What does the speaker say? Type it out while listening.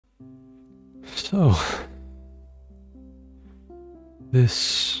So,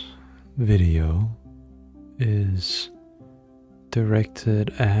 this video is directed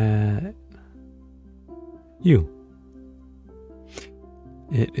at you.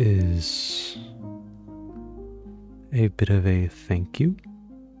 It is a bit of a thank you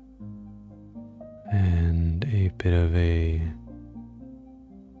and a bit of a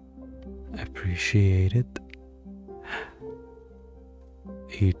appreciate it,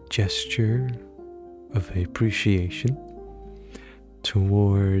 a gesture of appreciation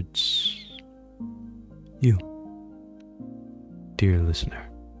towards you, dear listener,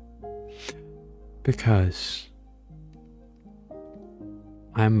 because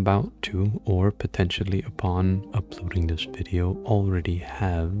I'm about to, or potentially upon uploading this video, already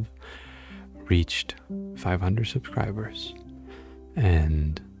have reached 500 subscribers.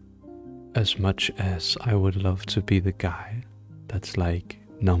 And as much as I would love to be the guy that's like,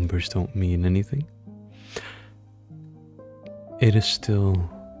 numbers don't mean anything, it is still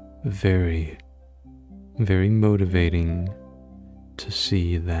very, very motivating to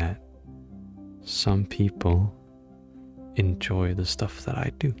see that some people enjoy the stuff that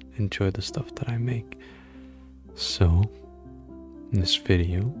I do, enjoy the stuff that I make. So, this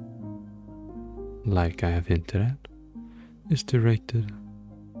video, like I have hinted at, is directed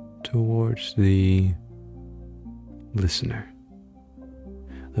towards the listener,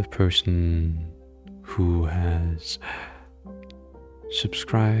 the person who has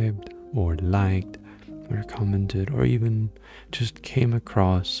subscribed or liked or commented or even just came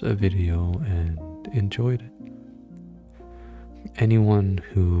across a video and enjoyed it. Anyone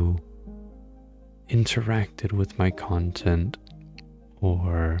who interacted with my content,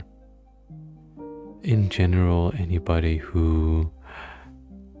 or in general anybody who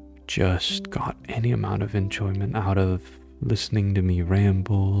just got any amount of enjoyment out of listening to me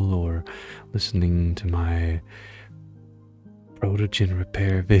ramble or listening to my protogen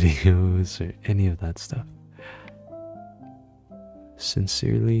repair videos or any of that stuff.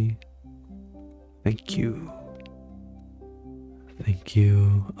 Sincerely, thank you. Thank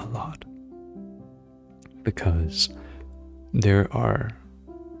you a lot. Because there are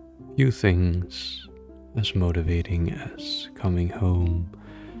few things as motivating as coming home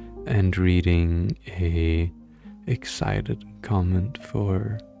and reading a excited comment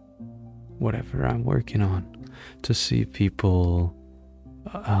for whatever I'm working on. To see people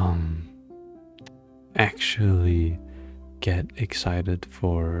actually get excited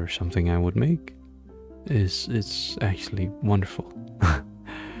for something I would make it's actually wonderful.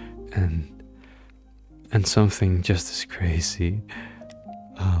 and something just as crazy,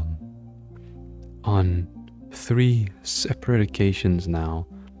 on 3 separate occasions now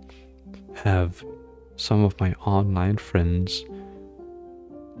have some of my online friends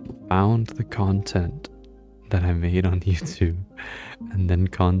found the content that I made on YouTube and then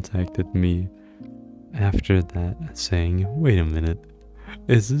contacted me after that saying, wait a minute,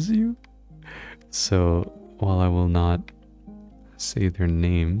 is this you? So while I will not say their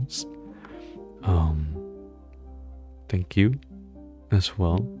names, thank you as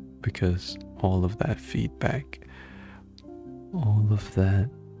well, because all of that feedback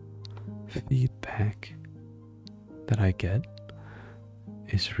that I get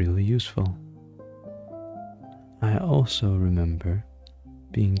is really useful. I also remember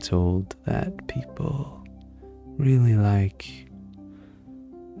being told that people really like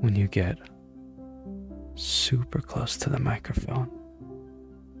when you get super close to the microphone,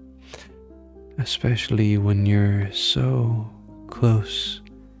 especially when you're so close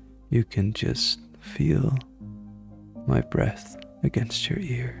you can just feel my breath against your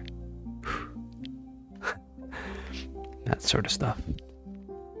ear. That sort of stuff.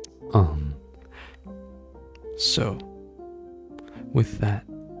 So, with that,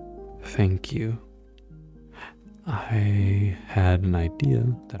 thank you. I had an idea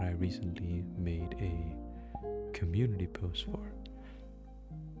that I recently made a community post for.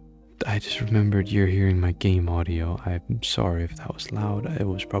 I just remembered you're hearing my game audio. I'm sorry if that was loud. It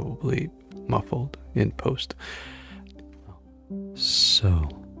was probably muffled in post. So,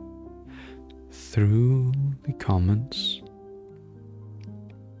 through the comments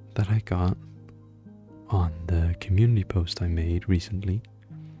that I got on the community post I made recently,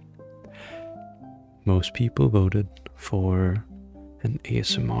 most people voted for an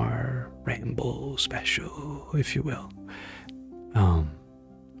ASMR ramble special, if you will,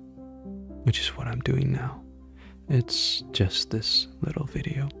 which is what I'm doing now. It's just this little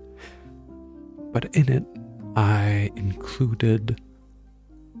video, but in it I included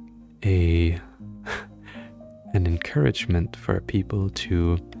an encouragement for people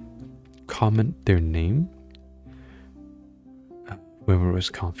to comment their name, whoever was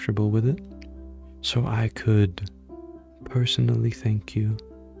comfortable with it, so I could personally thank you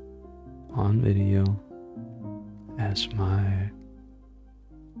on video as my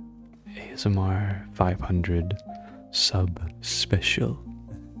ASMR 500 sub special.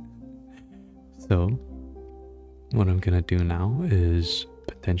 So what I'm gonna do now is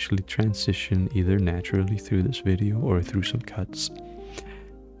potentially transition either naturally through this video or through some cuts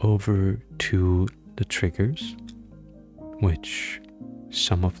over to the triggers, which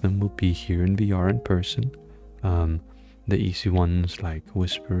some of them will be here in VR in person. The easy ones like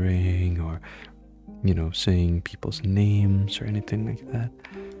whispering or, you know, saying people's names or anything like that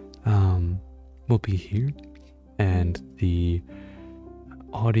will be here. And the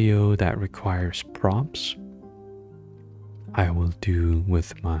audio that requires prompts I will do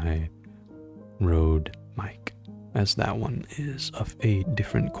with my Rode mic, as that one is of a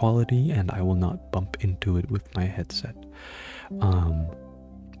different quality and I will not bump into it with my headset.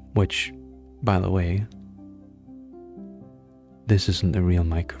 Which, by the way, this isn't a real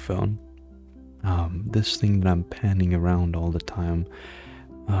microphone. This thing that I'm panning around all the time,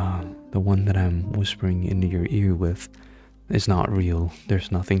 the one that I'm whispering into your ear with, is not real.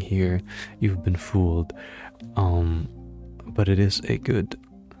 There's nothing here. You've been fooled. But it is a good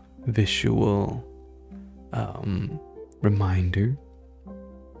visual reminder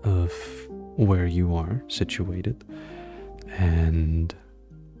of where you are situated, and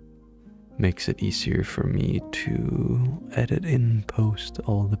makes it easier for me to edit in post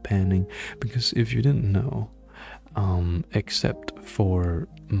all the panning. Because if you didn't know, except for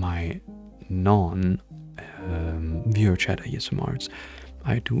my non viewer chat ASMRs,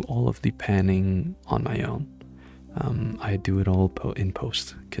 I do all of the panning on my own. I do it all in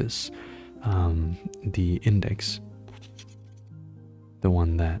post because the index, the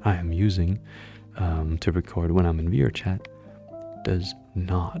one that I am using to record when I'm in VR chat, does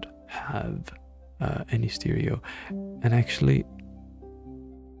not have any stereo, and actually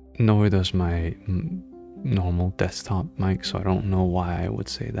nor does my normal desktop mic, so I don't know why I would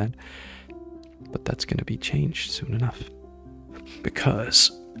say that, but that's gonna be changed soon enough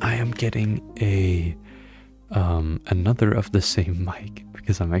because I am getting a another of the same mic,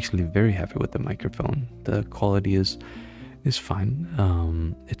 because I'm actually very happy with the microphone. The quality is fine.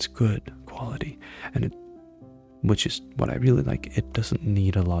 It's good quality, and it, which is what I really like. It doesn't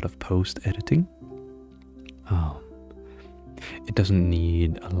need a lot of post editing. It doesn't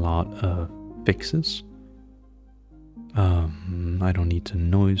need a lot of fixes. I don't need to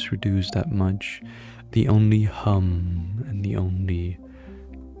noise reduce that much. The only hum and the only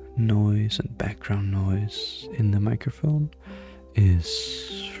noise and background noise in the microphone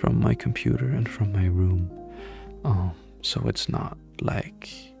is from my computer and from my room. So it's not like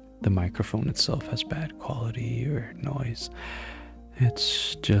the microphone itself has bad quality or noise.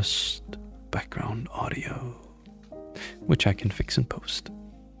 It's just background audio, which I can fix in post.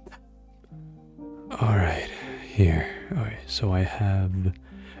 Alright, here. Alright, so I have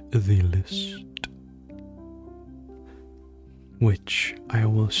the list, which I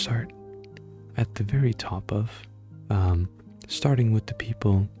will start at the very top of, starting with the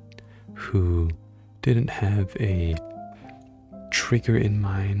people who didn't have a trigger in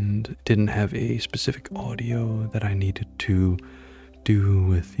mind, didn't have a specific audio that I needed to do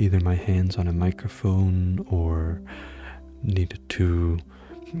with either my hands on a microphone or needed to,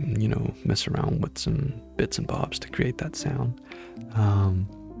 you know, mess around with some bits and bobs to create that sound.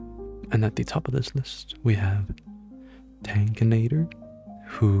 And at the top of this list, we have Tankinator,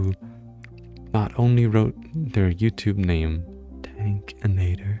 who not only wrote their YouTube name,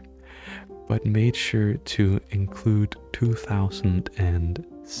 Tankinator, but made sure to include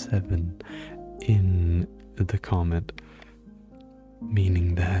 2007 in the comment,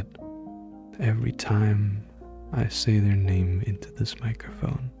 meaning that every time I say their name into this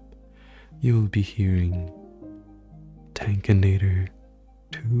microphone, you will be hearing Tankinator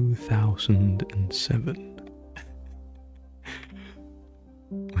 2007.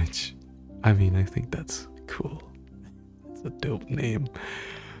 Which, I mean, I think that's cool. It's a dope name.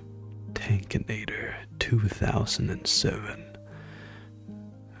 Tankinator 2007.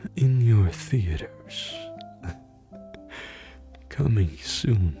 In your theaters. Coming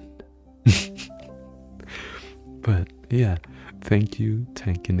soon. But yeah, thank you,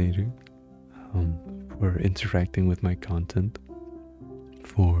 Tankinator, for interacting with my content,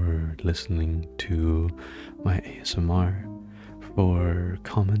 for listening to my ASMR, for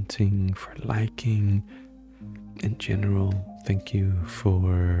commenting, for liking. In general, thank you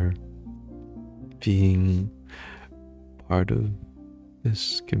for being part of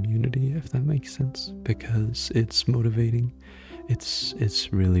this community, if that makes sense, because it's motivating. It's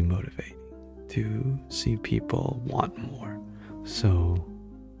really motivating to see people want more. So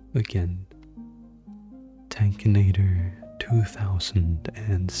again, Tankinator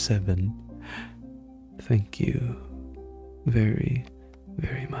 2007, thank you very,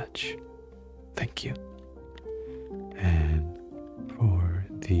 very much. Thank you. And for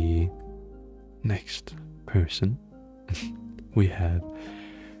the next person, we have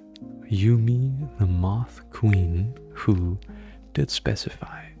Yumi the Moth Queen, who did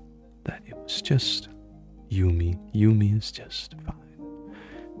specify that it was just Yumi. Yumi is just fine.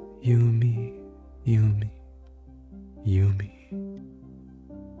 Yumi, Yumi, Yumi,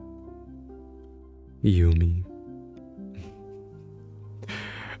 Yumi.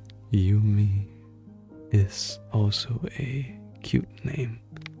 Yumi is also a cute name.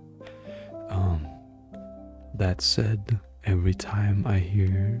 That said, every time I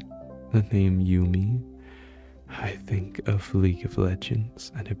hear the name Yumi, I think of League of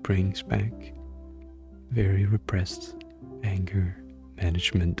Legends, and it brings back very repressed anger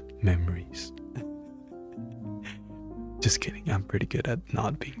management memories. Just kidding, I'm pretty good at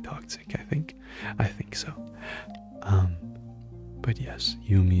not being toxic, I think so. But yes,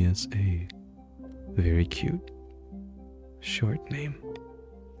 Yumi is a very cute short name.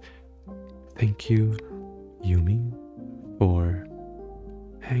 Thank you, Yumi, for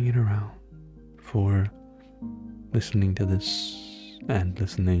hanging around, for listening to this and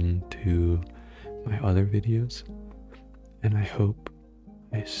listening to my other videos. And I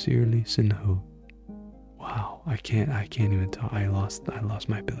sincerely hope. Wow, I can't even talk. I lost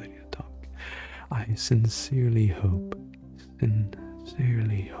my ability to talk. I sincerely hope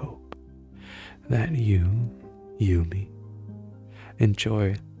that you, Yumi,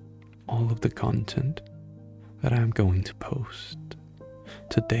 enjoy all of the content that I'm going to post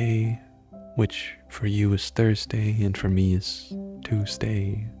today, which for you is Thursday and for me is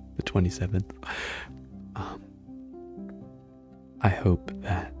Tuesday, the 27th. I hope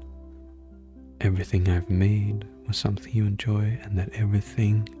that everything I've made was something you enjoy, and that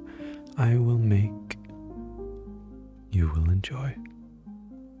everything I will make you will enjoy.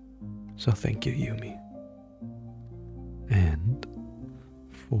 So thank you, Yumi. And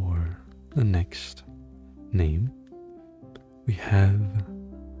for the next name, we have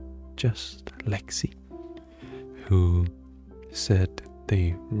just Lexi, who said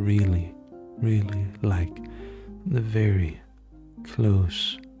they really, really like the very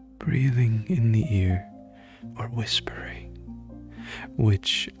close breathing in the ear or whispering,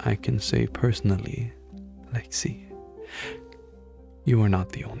 which I can say personally, Lexi, you are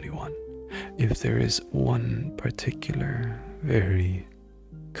not the only one. If there is one particular very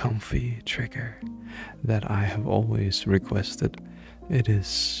comfy trigger that I have always requested, it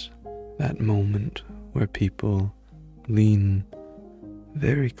is that moment where people lean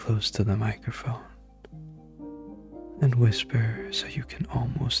very close to the microphone and whisper so you can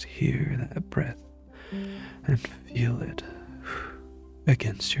almost hear that breath and feel it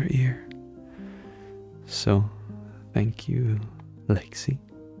against your ear. So thank you, Lexi.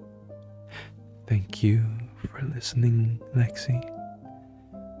 Thank you for listening, Lexi.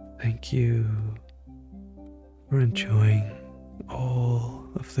 Thank you for enjoying all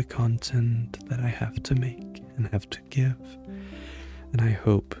of the content that I have to make and have to give. And I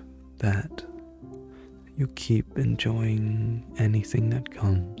hope that you keep enjoying anything that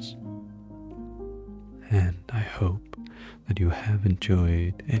comes. And I hope that you have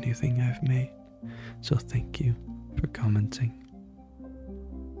enjoyed anything I've made. So thank you for commenting.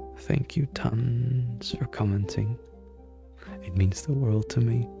 Thank you tons for commenting. It means the world to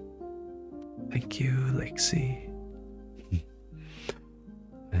me. Thank you, Lexi.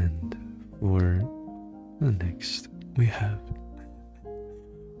 And for the next, we have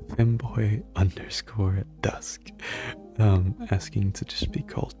femboy_dusk, asking to just be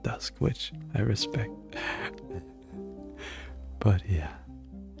called Dusk, which I respect. But yeah,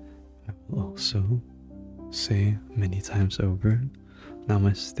 I will also say many times over,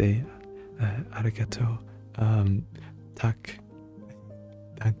 Namaste, arigato, danke,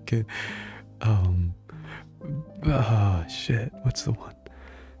 shit, what's the one?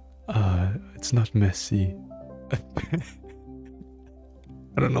 It's not messy.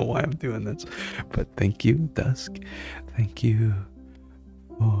 I don't know why I'm doing this, but thank you, Dusk. Thank you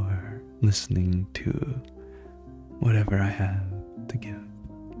for listening to whatever I have to give.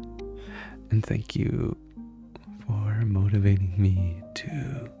 And thank you for motivating me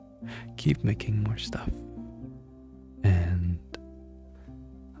to keep making more stuff. And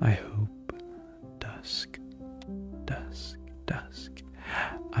I hope Dusk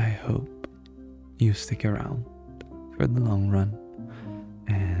hope you stick around for the long run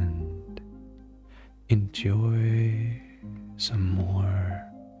and enjoy some more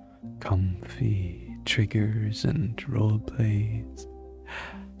comfy triggers and role plays.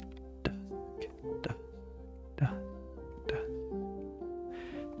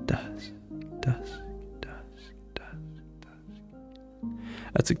 Dusk.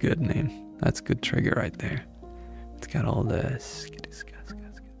 That's a good name. That's a good trigger right there. It's got all this.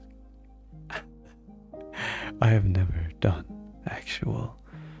 I have never done actual,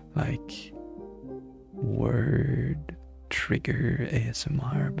 like, word trigger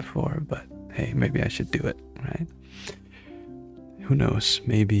ASMR before, but hey, maybe I should do it, right? Who knows?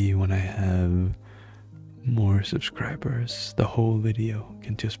 Maybe when I have more subscribers, the whole video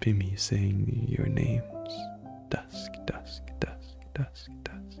can just be me saying your names. Dusk.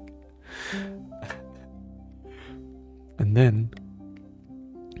 And then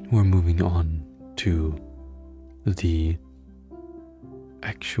we're moving on to the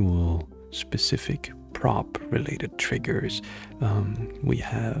actual specific prop related triggers. We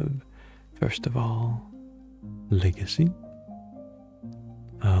have, first of all, Legacy,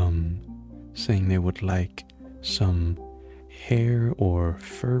 saying they would like some hair or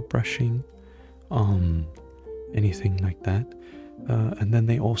fur brushing, anything like that. And then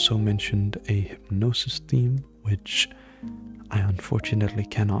they also mentioned a hypnosis theme, which I unfortunately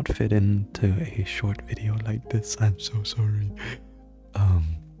cannot fit into a short video like this. I'm so sorry.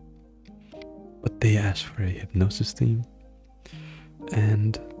 But they asked for a hypnosis theme.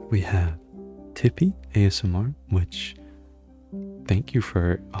 And we have Tippy ASMR, which, thank you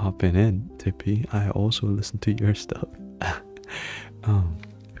for hopping in, Tippy. I also listen to your stuff.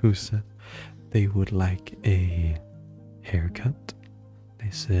 Who said they would like a haircut. They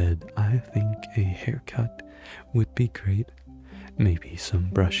said, I think a haircut would be great. Maybe some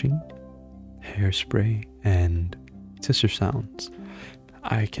brushing, hairspray, and scissor sounds.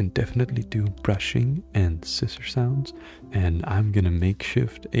 I can definitely do brushing and scissor sounds, and I'm gonna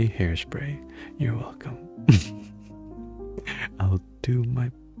makeshift a hairspray. You're welcome. I'll do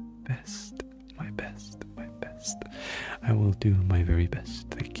my best. I will do my very best.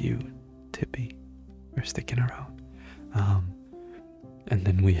 Thank you, Tippy, for sticking around. And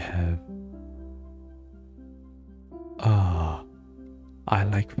then we have I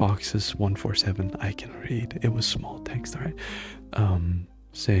like Foxes 147. I can read. It was small text, alright.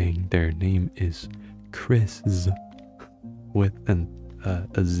 Saying their name is Chris with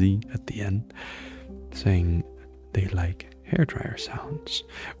a Z at the end. Saying they like hairdryer sounds,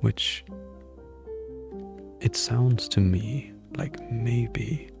 which it sounds to me like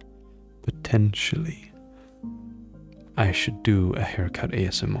maybe, potentially, I should do a haircut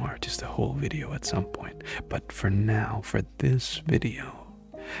ASMR, just a whole video at some point. But for now, for this video,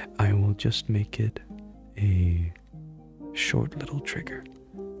 I will just make it a short little trigger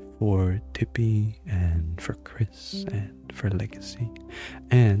for Tippy and for Chris and for Legacy.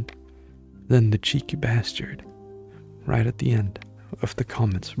 And then the cheeky bastard, right at the end of the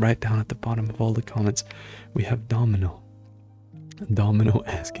comments, right down at the bottom of all the comments, we have Domino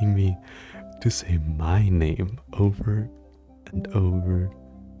asking me to say my name over and over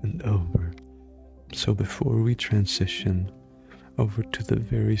and over. So before we transition over to the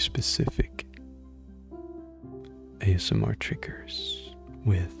very specific ASMR triggers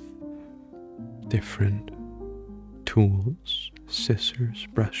with different tools, scissors,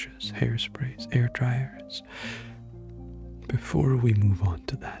 brushes, hairsprays, air dryers, before we move on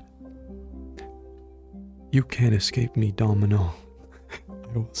to that, you can't escape me, Domino. I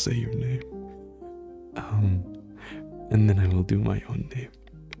will say your name. And then I will do my own name.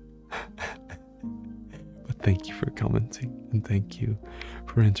 But thank you for commenting, and thank you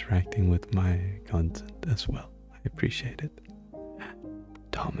for interacting with my content as well. I appreciate it.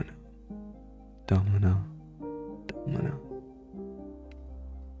 Domino.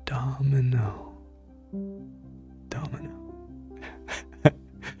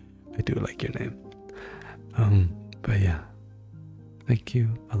 I do like your name. But yeah, thank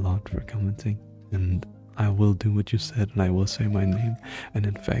you a lot for commenting, and I will do what you said, and I will say my name. And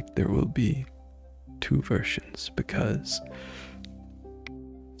in fact, there will be 2 versions, because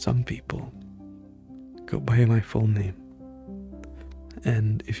some people go by my full name,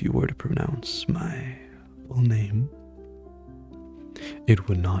 and if you were to pronounce my full name, it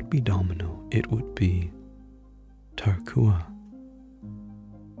would not be Domino, it would be Tarkua.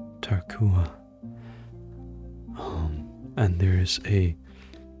 And there's a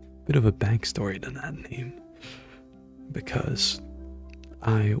bit of a backstory to that name, because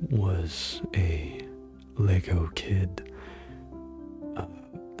I was a Lego kid,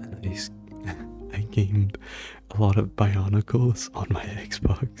 and I gamed a lot of Bionicles on my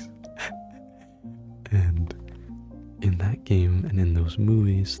Xbox. And in that game and in those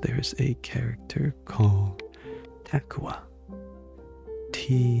movies, there's a character called Takua.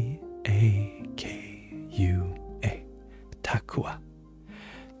 Takua. Takua.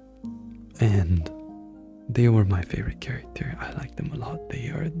 And they were my favorite character. I like them a lot. They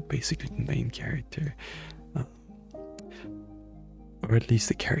are basically the main character. Or at least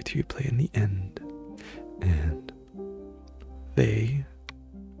the character you play in the end. And they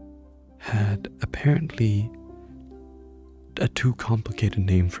had apparently a too complicated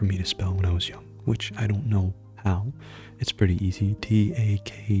name for me to spell when I was young, which I don't know how. It's pretty easy.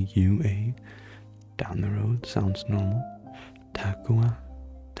 Takua. Down the road, sounds normal. Takua.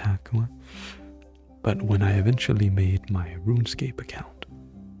 But when I eventually made my RuneScape account,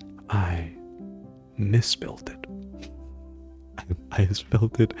 I misspelled it. I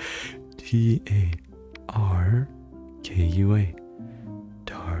spelled it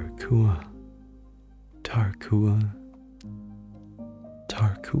Tarkua.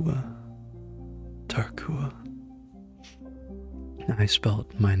 Tarkua. I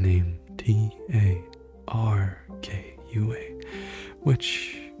spelled my name Tarkua,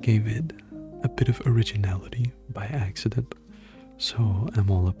 which gave it a bit of originality by accident, so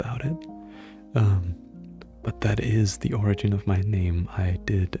I'm all about it. But that is the origin of my name. I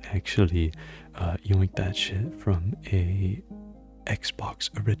did actually yoink that shit from a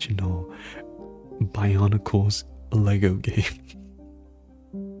Xbox original Bionicles Lego game.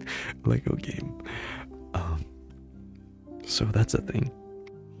 So that's a thing.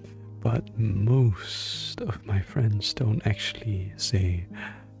 But most of my friends don't actually say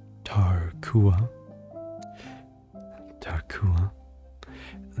Tarkua.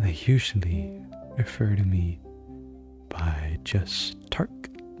 They usually refer to me by just Tark.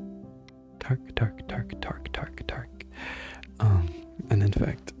 And in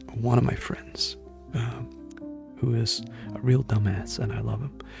fact, one of my friends, who is a real dumbass and I love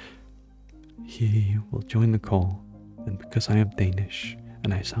him, he will join the call, and because I am Danish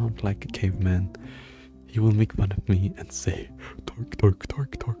and I sound like a caveman, he will make fun of me and say Tark,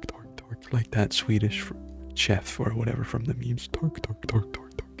 like that Swedish chef or whatever from the memes. Tark.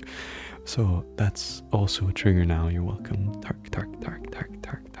 So that's also a trigger now. You're welcome. Tark.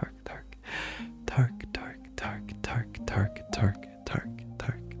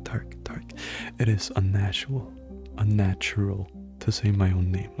 It is unnatural to say my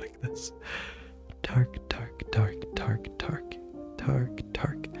own name like this. Tark. Tarkua. Tark.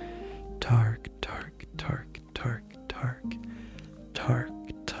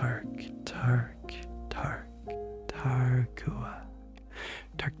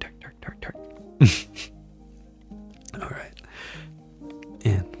 Alright.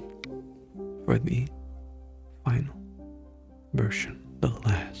 And for the final version, the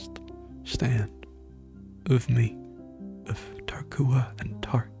last stand of me, of Tarkua and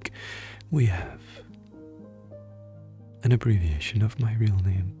Tark, we have an abbreviation of my real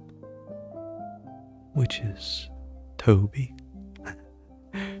name, which is Toby.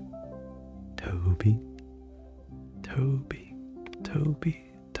 Toby,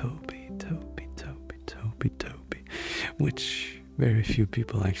 which very few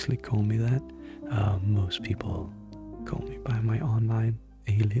people actually call me that. Most people call me by my online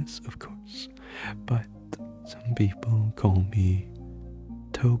alias, of course, but some people call me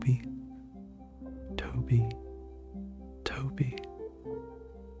Toby.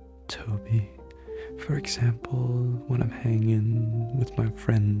 For example, when I'm hanging with my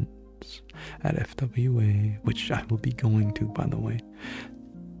friends at FWA, which I will be going to, by the way,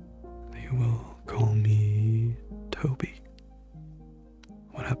 they will call me Toby.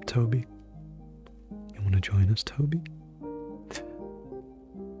 What up, Toby? You want to join us, Toby?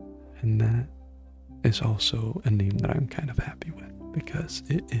 And that is also a name that I'm kind of happy with, because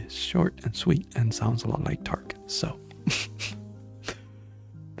it is short and sweet and sounds a lot like Tark. So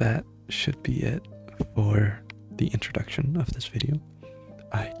that should be it for the introduction of this video.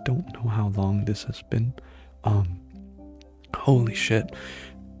 I don't know how long this has been. Holy shit.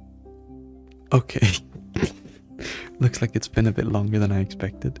 Okay. Looks like it's been a bit longer than I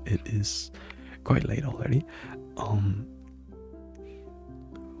expected. It is quite late already.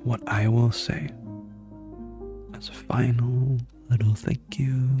 What I will say as a final little thank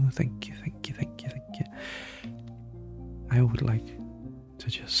you, I would like to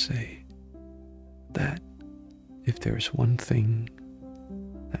just say that if there's one thing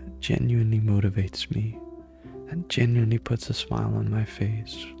that genuinely motivates me, that genuinely puts a smile on my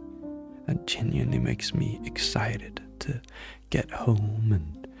face, that genuinely makes me excited to get home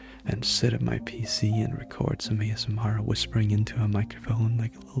and and sit at my PC and record some ASMR whispering into a microphone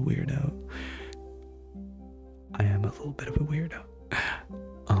like a little weirdo. I am a little bit of a weirdo.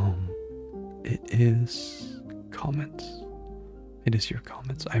 It is comments. It is your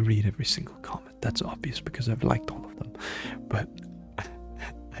comments. I read every single comment. That's obvious because I've liked all of them. But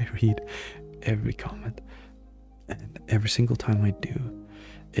I read every comment. And every single time I do,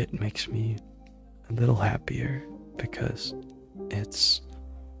 it makes me a little happier because it's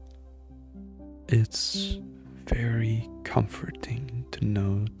very comforting to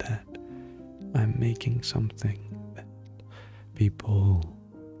know that I'm making something that people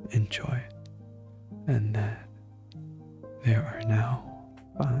enjoy, and that there are now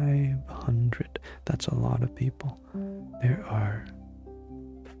 500, that's a lot of people, there are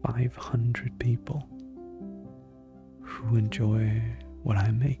 500 people who enjoy what I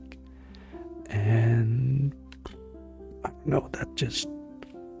make. And I don't know,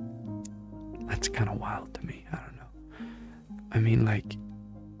 that's kind of wild to me. I don't know. I mean, like,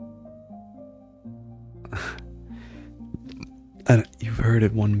 you've heard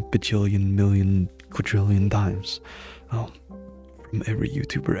it 1 bajillion million quadrillion times from every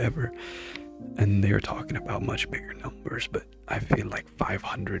YouTuber ever, and they're talking about much bigger numbers, but I feel like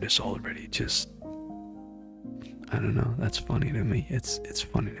 500 is already just, I don't know, that's funny to me. It's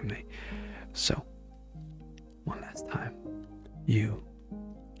funny to me. So, one last time, you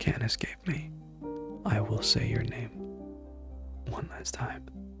can't escape me. I will say your name one last time.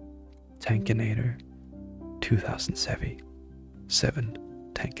 Tankinator 2007.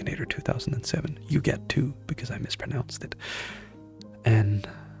 Tankinator 2007. You get 2 because I mispronounced it. And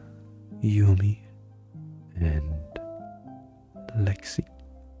Yumi and Lexi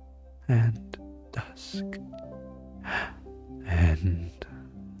and Dusk and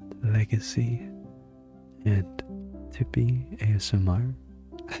Legacy and Tippy ASMR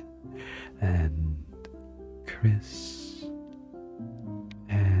and Chris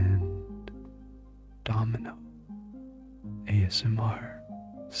and Domino ASMR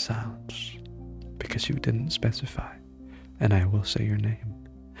sounds, because you didn't specify, and I will say your name.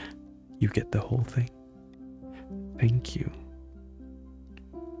 You get the whole thing. Thank you.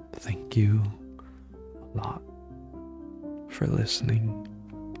 Thank you a lot for listening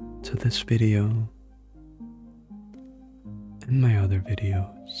to this video and my other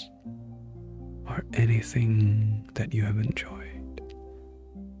videos, or anything that you have enjoyed.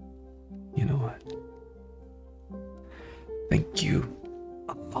 You know what? Thank you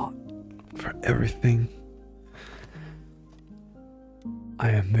a lot for everything.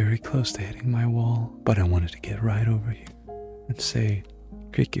 I am very close to hitting my wall, but I wanted to get right over here and say,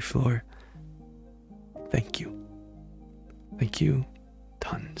 creaky floor, thank you. Thank you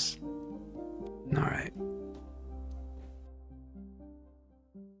tons. Alright.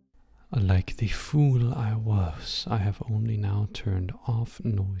 Like the fool I was, I have only now turned off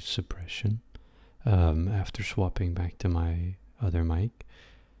noise suppression after swapping back to my other mic.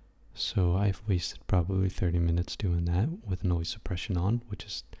 So I've wasted probably 30 minutes doing that with noise suppression on, which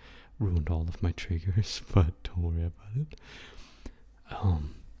has ruined all of my triggers, but don't worry about it.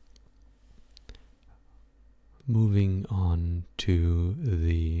 Moving on to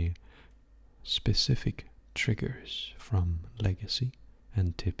the specific triggers from Legacy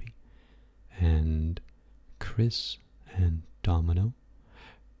and Tippy and Chris and Domino,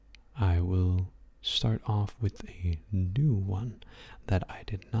 I will start off with a new one that I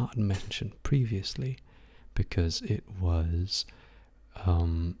did not mention previously because it was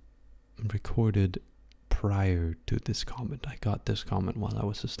recorded prior to this comment. I got this comment while I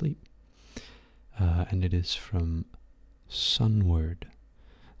was asleep. And it is from Sunward,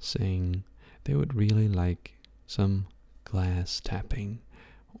 saying they would really like some glass tapping,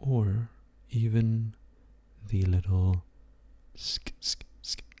 or even the little sk sk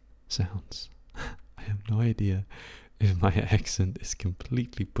sk sounds. I have no idea if my accent is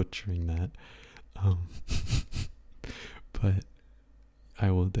completely butchering that, but I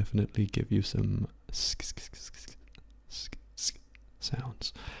will definitely give you some sk sk sk sk sk sk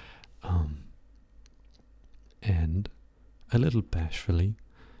sounds. And a little bashfully,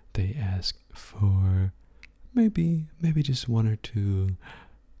 they ask for maybe just 1 or 2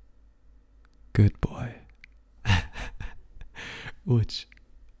 good boy, which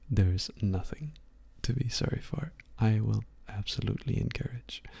there's nothing to be sorry for. I will absolutely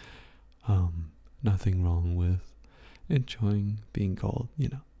encourage. Nothing wrong with enjoying being called, you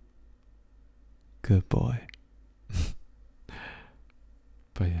know, good boy.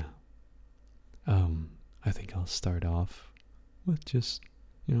 But yeah, I think I'll start off with just,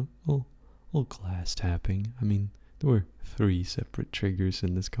 you know, a little glass tapping. I mean, There were 3 separate triggers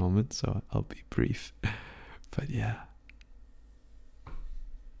in this comment, so I'll be brief. But yeah.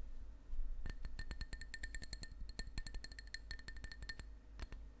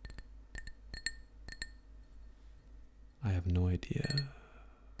 I have no idea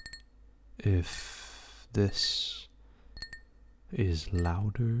if this is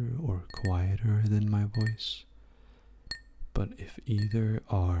louder or quieter than my voice, but if either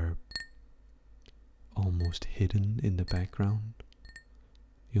are almost hidden in the background,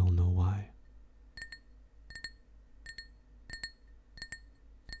 you'll know why.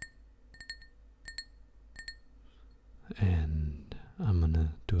 And I'm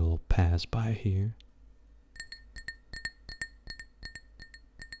gonna do a little pass by here.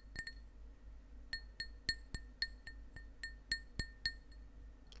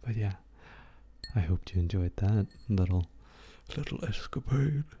 But yeah, I hope you enjoyed that little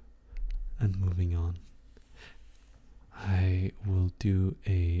escapade. And moving on, I will do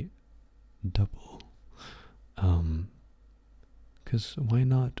a double, 'cause why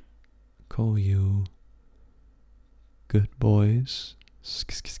not call you good boys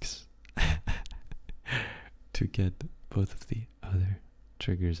to get both of the other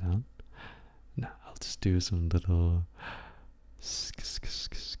triggers out. Now I'll just do some little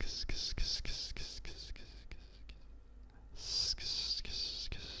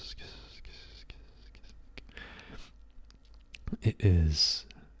It is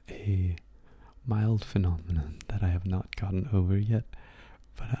a mild phenomenon that I have not gotten over yet,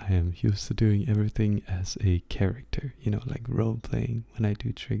 but I am used to doing everything as a character, you know, like role playing when I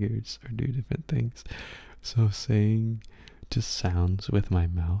do triggers or do different things. So saying just sounds with my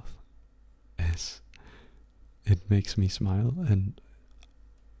mouth it makes me smile, and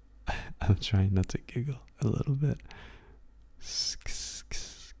I'm trying not to giggle a little bit.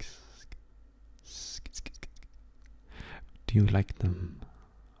 Do you like them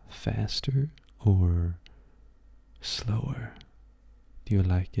faster or slower? Do you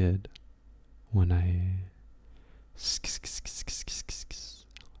like it when I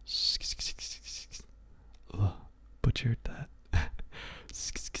butchered that?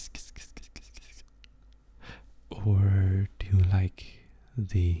 Or do you like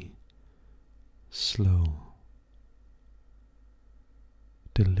the slow,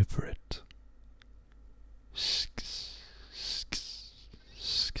 deliberate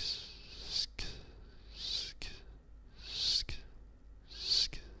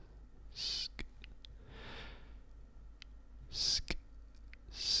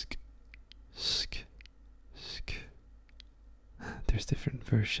There's different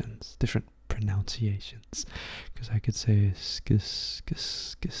versions, different pronunciations, because I could say skis, skis,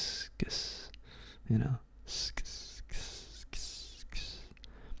 skis, skis, you know, skis, skis, skis, skis,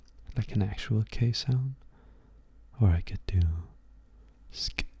 like an actual K sound, or I could do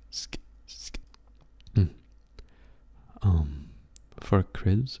sk, sk, sk. For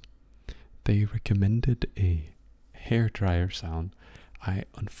Chris, they recommended a hairdryer sound. I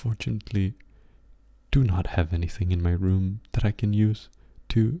unfortunately do not have anything in my room that I can use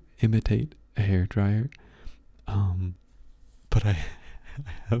to imitate a hairdryer. But I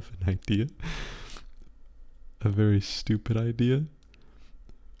have an idea. A very stupid idea.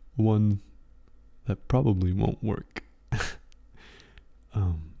 One that probably won't work.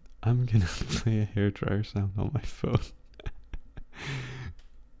 I'm gonna play a hairdryer sound on my phone.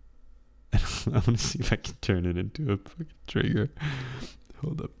 And I wanna see if I can turn it into a fucking trigger.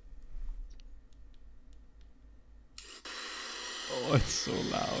 Hold up. Oh, it's so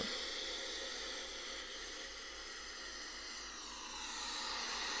loud.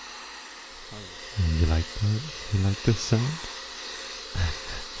 You like that? You like this sound?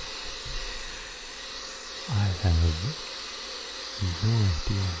 I have no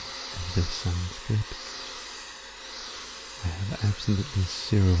idea if this sounds good. I have absolutely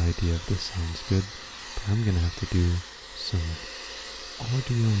zero idea if this sounds good, but I'm gonna have to do some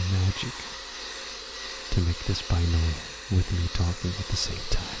audio magic to make this binaural with me talking at the same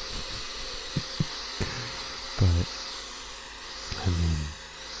time. But I mean,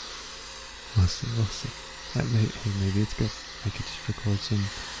 we'll see. Maybe it's good. I could just record some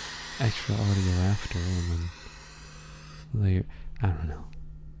extra audio after and then later. I don't know.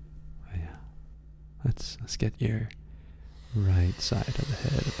 But yeah, let's get your right side of the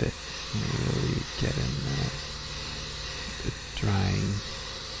head a bit. Really get in the drying.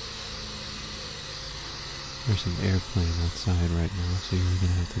 There's an airplane outside right now, so you're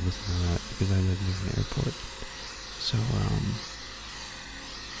gonna have to listen to that because I live near an airport. So,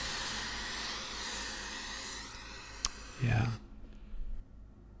 yeah.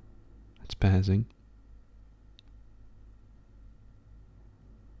 It's passing.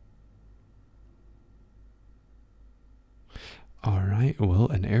 Alright, well,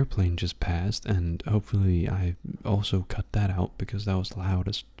 an airplane just passed, and hopefully I also cut that out because that was loud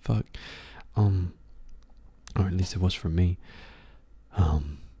as fuck. Or at least it was for me.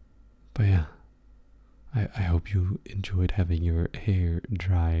 But yeah, I hope you enjoyed having your hair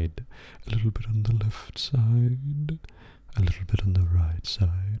dried a little bit on the left side, a little bit on the right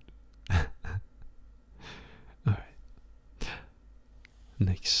side. Alright.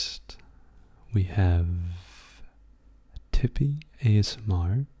 Next, we have Tippy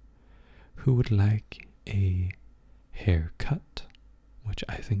ASMR, who would like a haircut, which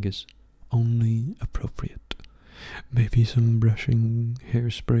I think is only appropriate. Maybe some brushing,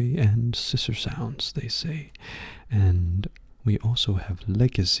 hairspray, and scissor sounds, they say. And we also have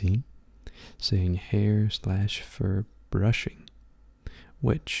Legacy saying hair/fur brushing,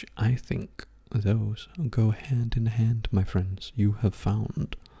 which I think those go hand in hand, my friends. You have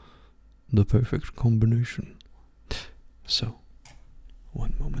found the perfect combination. So,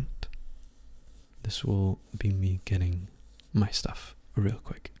 one moment. This will be me getting my stuff real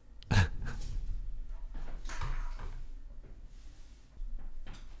quick. There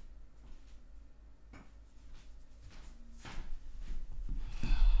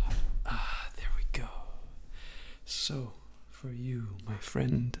we go. So, for you, my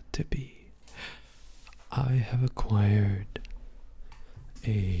friend Tippy, I have acquired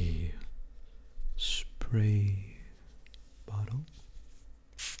a spray bottle.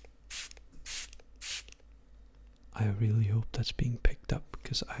 I really hope that's being picked up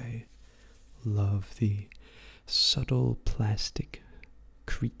because I love the subtle plastic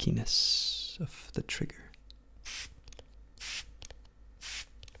creakiness of the trigger.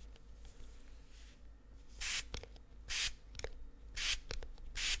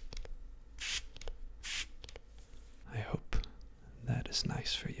 I hope that is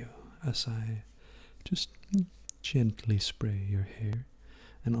nice for you as I just gently spray your hair,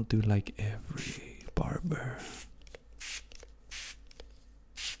 and I'll do like every barber.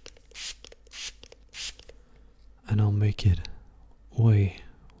 And I'll make it way,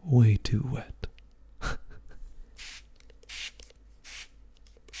 way too wet.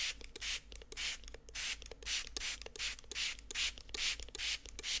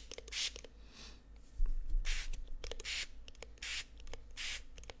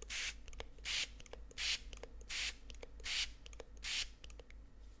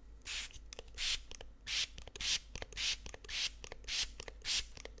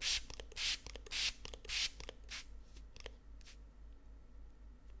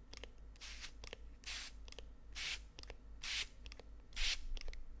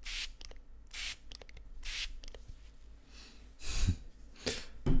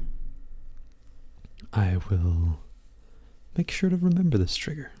 I will make sure to remember this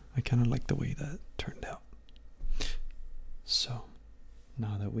trigger. I kind of like the way that turned out. So,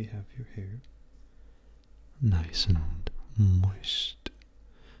 now that we have your hair nice and moist,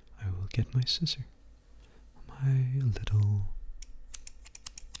 I will get my scissor. My little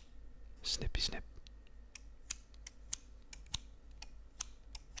snippy snip.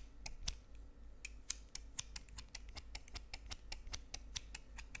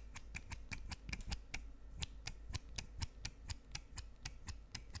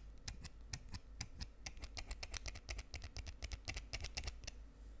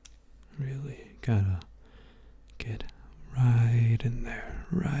 Really gotta get right in there,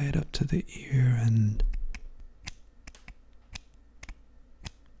 right up to the ear, and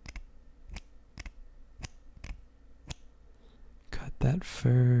cut that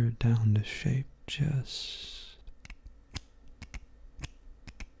fur down to shape just.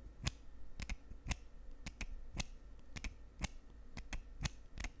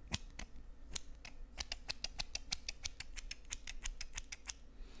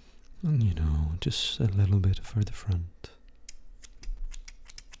 And you know, just a little bit for the front.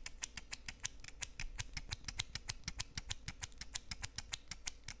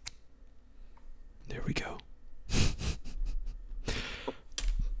 There we go.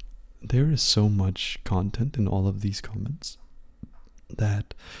 There is so much content in all of these comments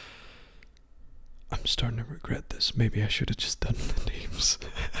that I'm starting to regret this. Maybe I should have just done the names.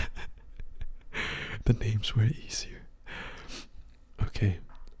 The names were easier. Okay.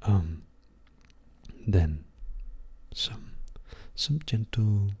 Then some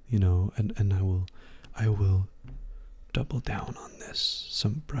gentle, you know, and I will double down on this.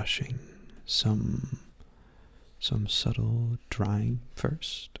 Some brushing, some subtle drying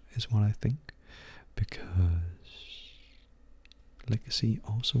first is what I think, because Legacy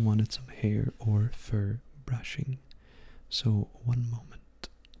also wanted some hair or fur brushing. So one moment.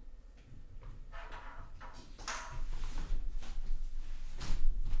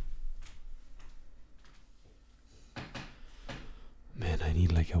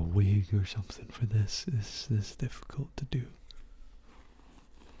 need like a wig or something for this. This is difficult to do.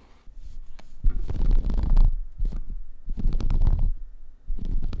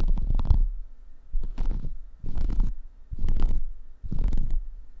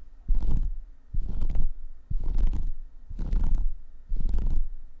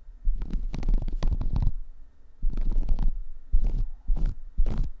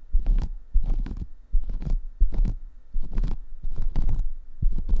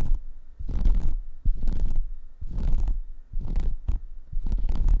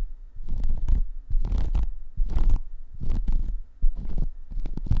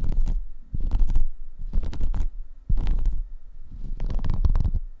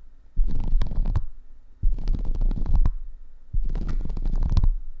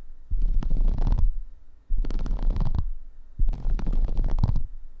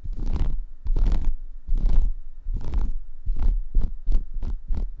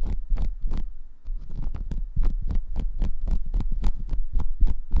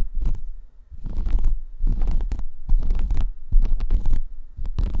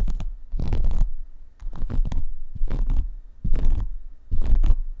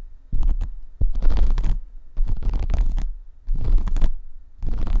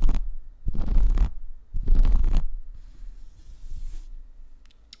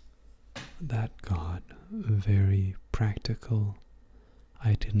 That got very practical.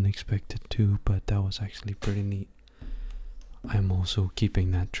 I didn't expect it to, but that was actually pretty neat. I'm also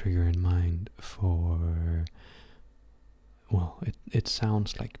keeping that trigger in mind for, well, it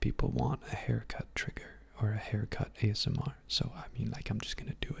sounds like people want a haircut trigger or a haircut ASMR. So, I mean, like, I'm just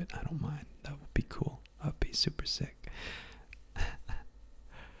gonna do it. I don't mind. That would be cool. That would be super sick.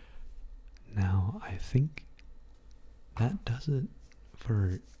 Now, I think that does it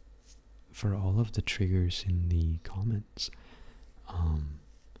for all of the triggers in the comments.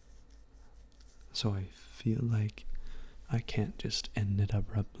 So I feel like I can't just end it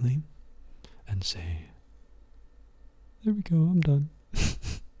abruptly and say, there we go, I'm done.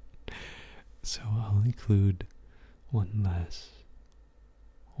 So I'll include one last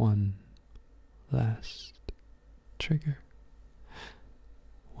trigger,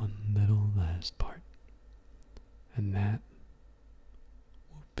 one little last part, and that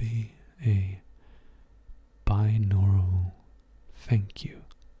will be a binaural thank you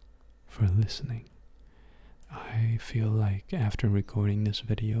for listening. I feel like after recording this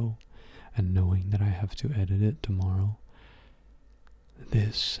video and knowing that I have to edit it tomorrow,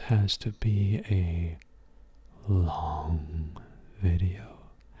 this has to be a long video.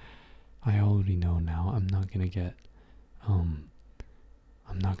 I already know now I'm not gonna get I'm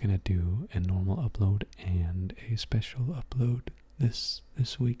not gonna do a normal upload and a special upload this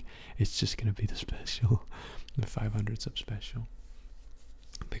week. It's just gonna be the special, the 500 sub special,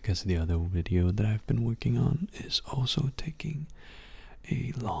 because the other video that I've been working on is also taking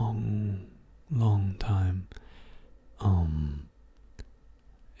a long time,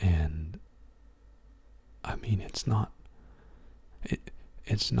 and I mean, it's not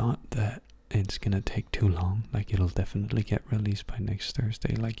that it's gonna take too long. Like, it'll definitely get released by next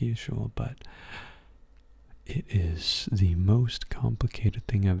Thursday like usual, but it is the most complicated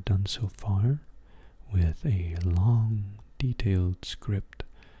thing I've done so far, with a long detailed script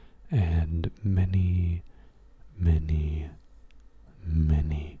and many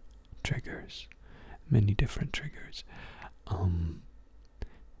triggers, many different triggers.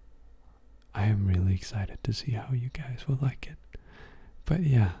 I am really excited to see how you guys will like it. But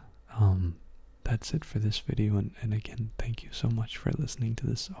yeah, that's it for this video, and again, thank you so much for listening to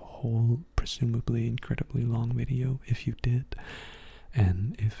this whole presumably incredibly long video, if you did.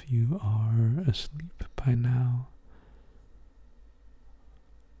 And if you are asleep by now,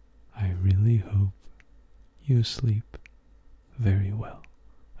 I really hope you sleep very well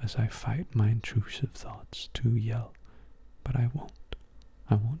as I fight my intrusive thoughts to yell. But I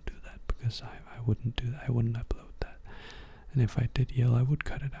won't do that, because I wouldn't do that. I wouldn't upload that. And if I did yell, I would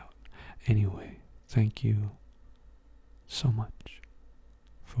cut it out. Anyway, thank you so much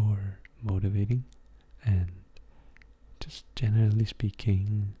for motivating and just generally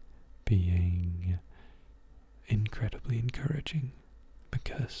speaking being incredibly encouraging,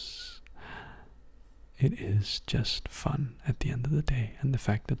 because it is just fun at the end of the day, and the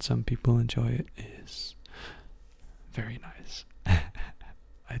fact that some people enjoy it is very nice.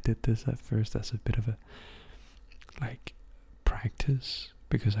 I did this at first as a bit of a practice,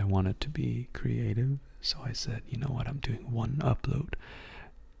 because I wanted to be creative. So I said, you know what, I'm doing one upload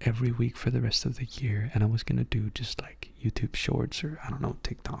every week for the rest of the year, and I was gonna do just like YouTube shorts, or I don't know,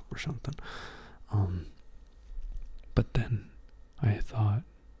 TikTok or something. But then I thought,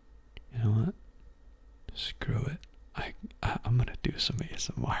 some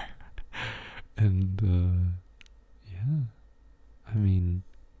ASMR. And yeah, I mean,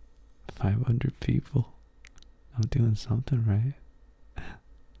 500 people. I'm doing something right.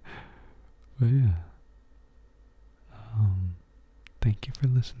 But yeah, thank you for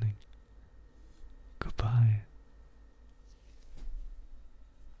listening. Goodbye.